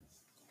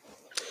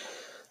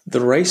The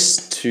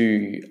race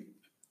to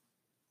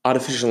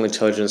artificial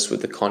intelligence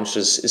with the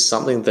conscious is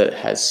something that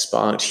has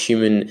sparked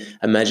human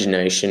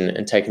imagination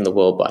and taken the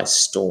world by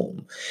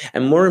storm.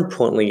 And more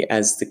importantly,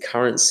 as the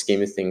current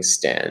scheme of things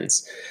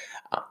stands,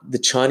 the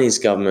Chinese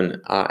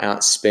government are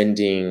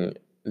outspending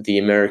the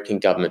American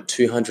government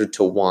 200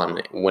 to 1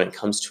 when it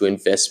comes to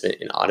investment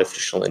in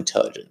artificial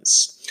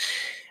intelligence.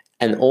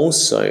 And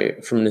also,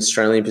 from an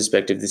Australian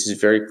perspective, this is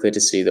very clear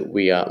to see that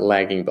we are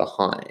lagging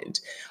behind.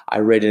 I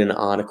read in an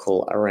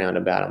article around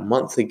about a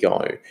month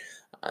ago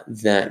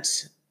that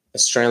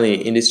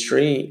Australian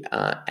industry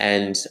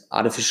and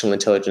artificial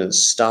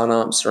intelligence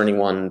startups, or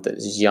anyone that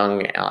is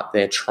young out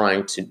there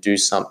trying to do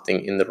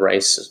something in the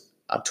race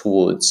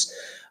towards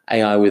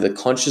AI with a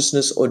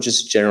consciousness or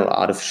just general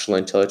artificial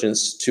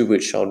intelligence, to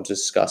which I'll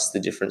discuss the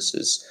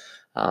differences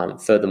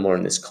furthermore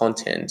in this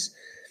content.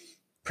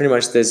 Pretty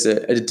much there's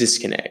a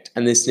disconnect,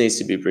 and this needs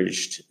to be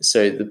bridged.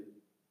 So the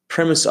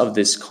premise of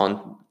this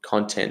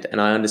content,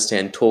 and I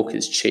understand talk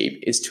is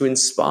cheap, is to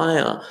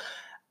inspire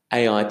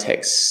AI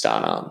tech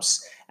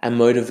startups and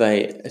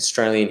motivate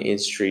Australian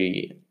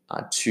industry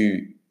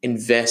to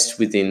invest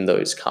within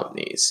those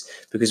companies,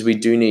 because we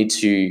do need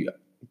to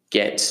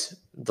get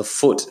the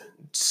foot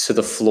to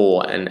the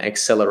floor and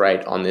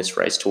accelerate on this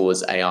race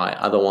towards AI.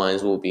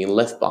 Otherwise, we'll be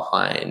left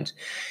behind.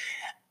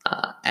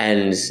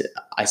 And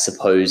I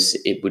suppose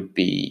it would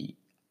be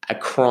a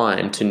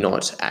crime to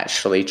not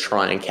actually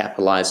try and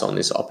capitalize on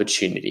this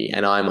opportunity.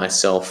 And I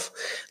myself,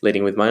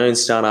 leading with my own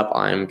startup,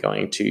 I am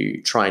going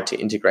to try to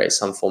integrate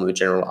some form of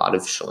general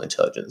artificial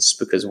intelligence,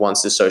 because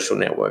once the social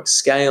network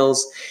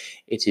scales,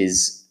 it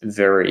is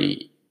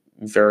very,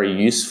 very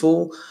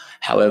useful.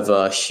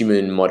 However,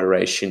 human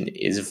moderation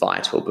is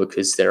vital,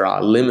 because there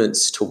are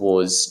limits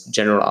towards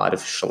general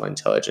artificial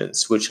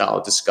intelligence, which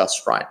I'll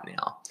discuss right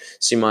now.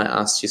 So you might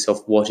ask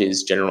yourself, what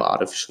is general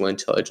artificial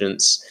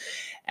intelligence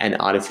and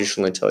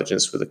artificial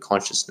intelligence with a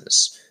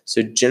consciousness?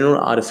 So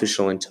general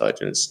artificial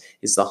intelligence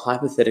is the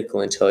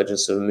hypothetical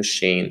intelligence of a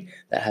machine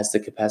that has the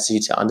capacity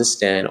to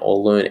understand or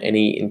learn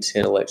any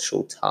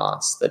intellectual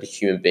task that a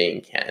human being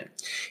can.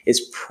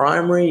 Its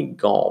primary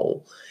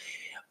goal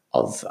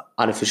of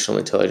artificial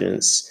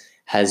intelligence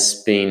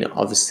has been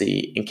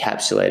obviously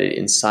encapsulated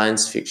in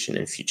science fiction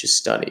and future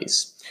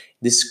studies.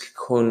 This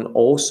can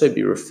also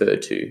be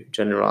referred to,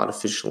 general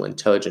artificial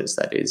intelligence,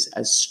 that is,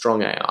 as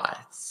strong AI,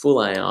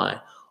 full AI,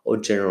 or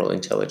general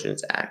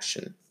intelligence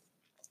action.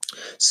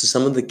 So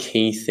some of the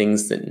key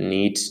things that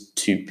need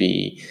to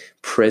be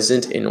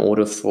present in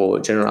order for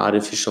general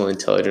artificial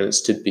intelligence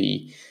to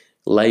be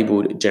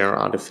labeled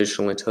general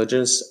artificial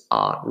intelligence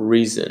are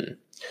reason.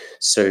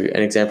 So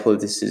an example of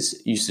this is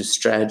use of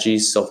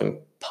strategies,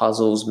 solving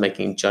puzzles,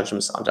 making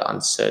judgments under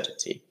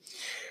uncertainty.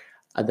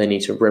 They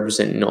need to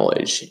represent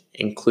knowledge,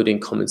 including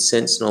common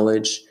sense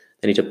knowledge.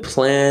 They need to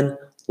plan,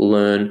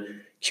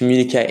 learn,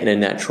 communicate in a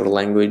natural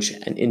language,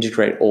 and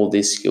integrate all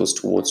these skills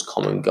towards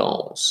common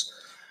goals.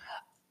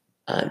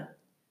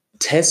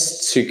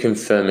 Tests to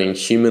confirming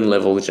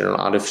human-level general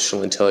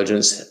artificial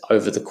intelligence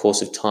over the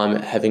course of time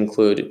have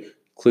included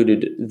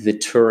the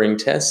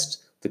Turing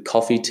test, the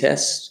Coffee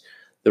test,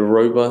 the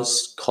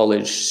Robust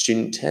College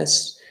Student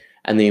test,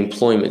 and the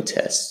employment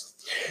test.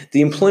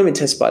 The employment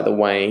test, by the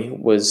way,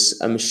 was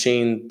a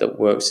machine that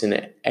works in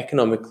an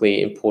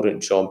economically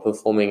important job,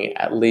 performing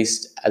at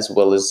least as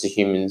well as the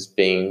human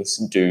beings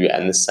do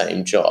and the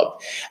same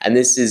job. And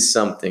this is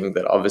something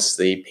that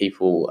obviously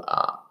people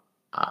are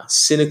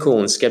cynical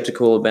and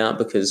skeptical about,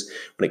 because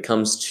when it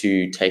comes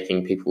to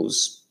taking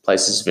people's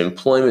places of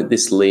employment,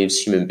 this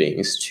leaves human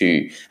beings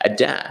to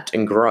adapt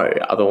and grow.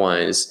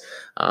 Otherwise,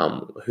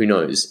 who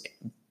knows,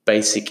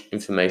 basic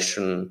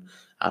information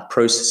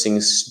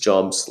processing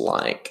jobs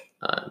like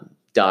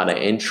data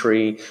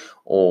entry,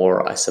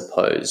 or I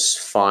suppose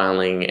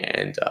filing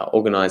and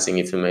organizing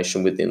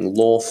information within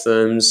law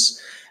firms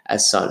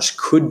as such,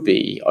 could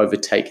be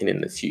overtaken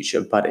in the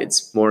future. But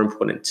it's more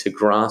important to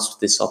grasp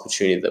this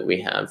opportunity that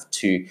we have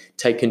to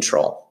take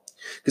control,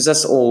 because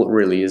that's all it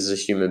really is as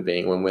a human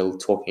being when we're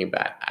talking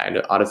about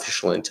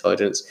artificial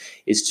intelligence,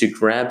 is to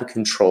grab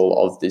control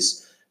of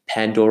this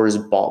Pandora's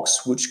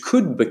box, which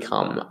could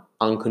become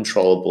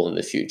uncontrollable in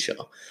the future.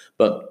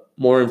 But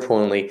more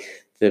importantly,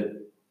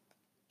 the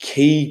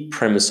key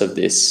premise of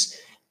this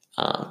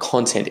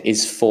content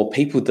is for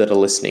people that are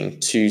listening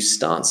to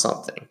start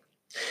something.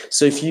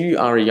 So if you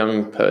are a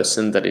young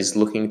person that is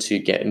looking to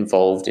get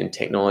involved in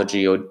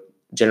technology or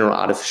general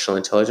artificial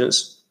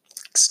intelligence,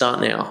 start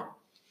now.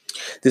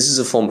 This is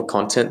a form of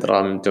content that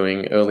I'm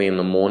doing early in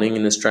the morning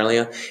in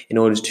Australia in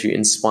order to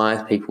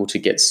inspire people to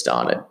get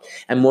started.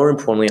 And more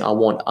importantly, I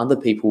want other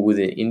people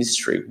within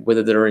industry,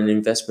 whether they're in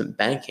investment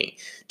banking,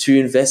 to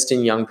invest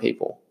in young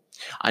people.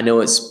 I know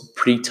it's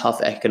pretty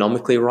tough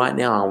economically right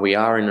now, and we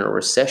are in a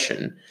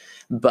recession,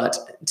 but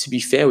to be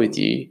fair with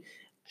you,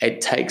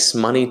 it takes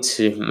money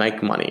to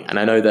make money. And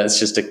I know that's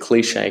just a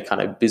cliche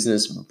kind of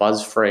business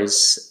buzz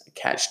phrase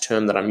catch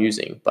term that I'm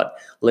using, but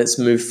let's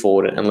move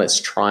forward and let's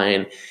try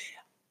and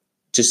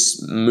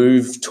just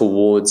move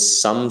towards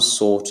some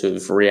sort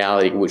of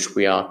reality which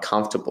we are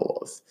comfortable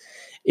of.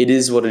 it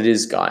is what it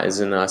is, guys,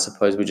 and I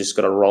suppose we just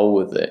got to roll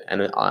with it.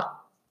 And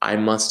I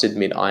must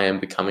admit, I am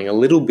becoming a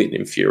little bit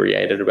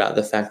infuriated about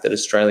the fact that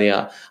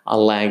Australia are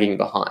lagging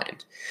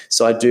behind.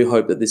 So I do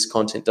hope that this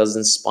content does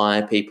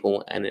inspire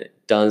people, and it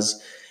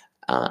does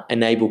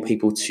enable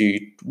people to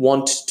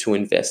want to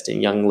invest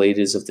in young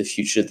leaders of the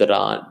future that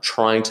are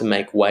trying to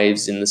make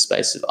waves in the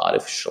space of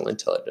artificial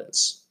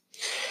intelligence.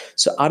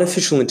 So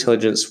artificial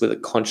intelligence with a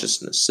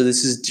consciousness. So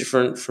this is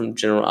different from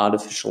general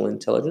artificial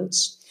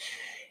intelligence,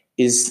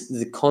 is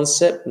the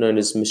concept known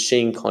as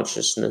machine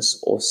consciousness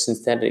or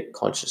synthetic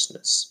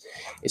consciousness.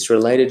 It's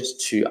related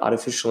to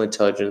artificial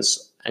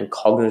intelligence and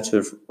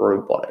cognitive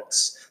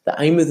robotics. The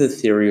aim of the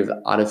theory of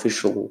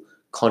artificial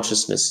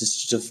consciousness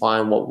is to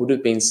define what would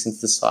have been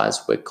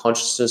synthesized where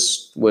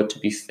consciousness were to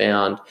be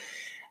found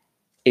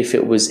if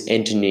it was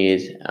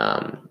engineered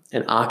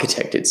and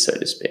architected, so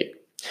to speak.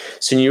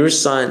 So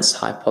neuroscience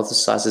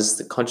hypothesizes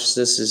that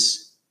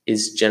consciousness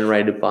is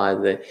generated by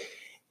the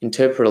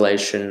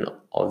interpolation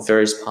of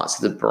various parts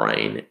of the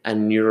brain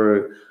and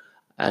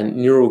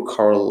neural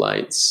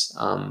correlates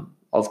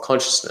of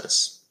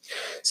consciousness.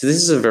 So this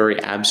is a very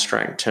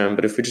abstract term,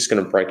 but if we're just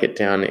going to break it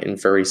down in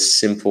very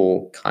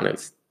simple kind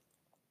of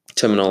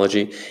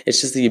terminology,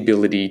 it's just the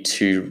ability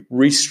to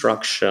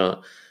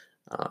restructure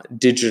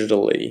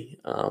digitally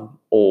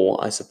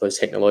or I suppose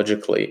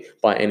technologically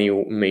by any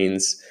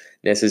means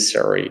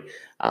necessary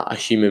a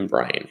human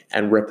brain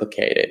and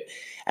replicate it.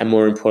 And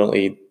more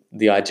importantly,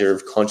 the idea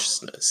of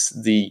consciousness,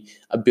 the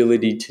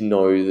ability to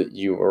know that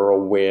you are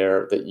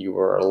aware, that you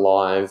are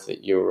alive,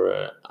 that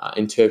you're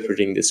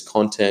interpreting this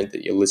content,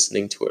 that you're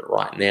listening to it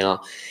right now,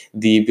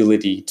 the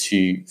ability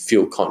to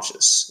feel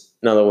conscious.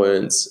 In other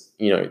words,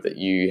 that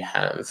you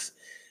have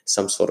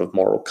some sort of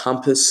moral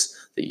compass,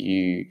 that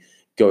you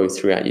go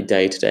throughout your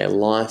day-to-day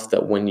life,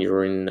 that when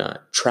you're in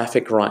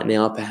traffic right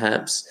now,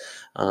 perhaps,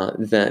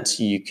 that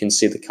you can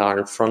see the car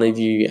in front of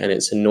you and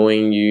it's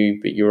annoying you,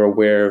 but you're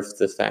aware of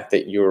the fact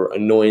that your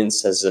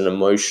annoyance as an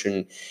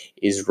emotion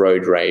is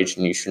road rage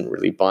and you shouldn't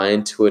really buy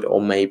into it.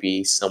 Or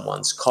maybe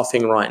someone's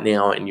coughing right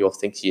now and you're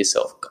thinking to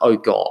yourself, oh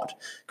God,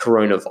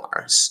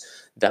 coronavirus.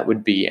 That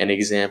would be an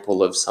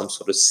example of some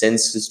sort of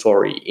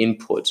sensory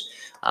input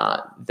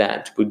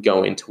that would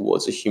go in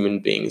towards a human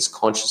being's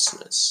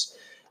consciousness.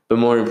 But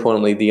more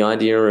importantly, the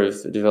idea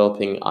of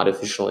developing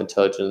artificial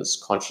intelligence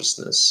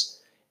consciousness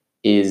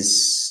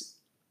is,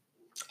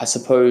 I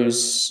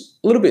suppose,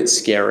 a little bit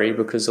scary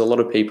because a lot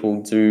of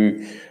people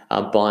do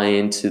buy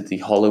into the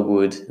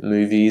Hollywood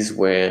movies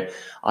where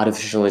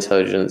artificial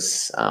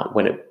intelligence,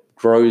 when it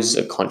grows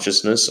a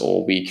consciousness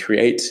or we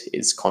create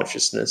its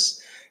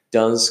consciousness,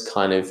 does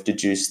kind of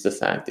deduce the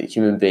fact that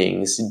human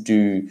beings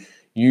do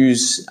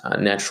use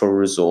natural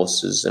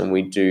resources and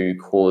we do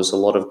cause a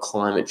lot of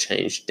climate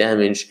change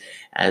damage,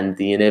 and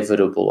the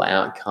inevitable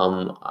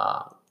outcome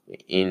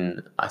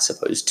in, I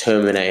suppose,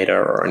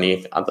 Terminator or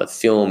any other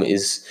film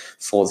is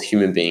for the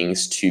human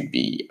beings to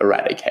be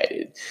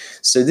eradicated.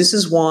 So this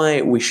is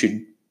why we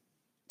should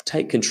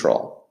take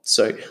control.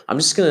 So I'm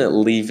just going to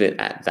leave it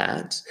at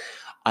that.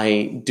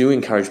 I do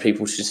encourage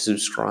people to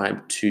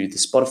subscribe to the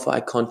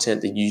Spotify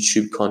content, the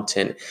YouTube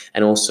content,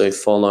 and also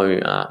follow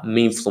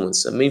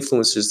Memefluencer.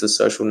 Memefluencer is the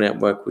social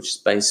network which is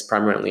based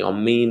primarily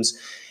on memes.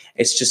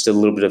 It's just a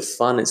little bit of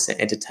fun. It's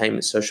an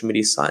entertainment social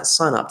media site.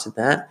 Sign up to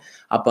that.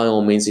 By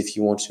all means, if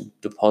you want to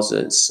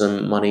deposit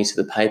some money to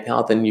the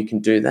PayPal, then you can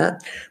do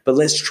that. But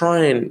let's try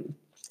and,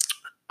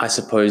 I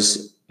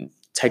suppose,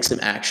 take some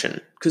action,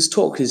 because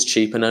talk is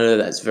cheap, and I know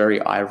that's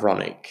very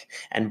ironic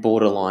and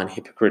borderline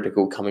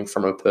hypocritical coming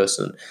from a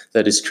person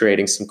that is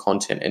creating some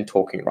content and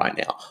talking right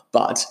now.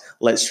 But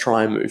let's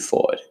try and move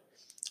forward.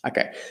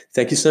 Okay,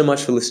 thank you so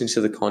much for listening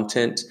to the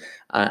content,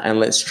 and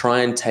let's try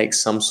and take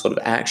some sort of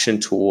action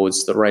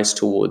towards the race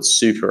towards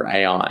super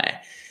AI.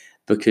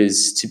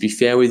 Because to be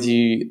fair with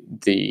you,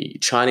 the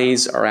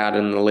Chinese are out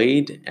in the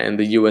lead and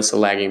the US are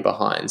lagging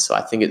behind. So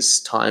I think it's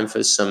time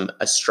for some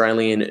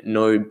Australian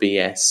no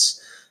BS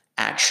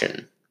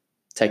action.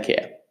 Take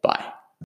care. Bye.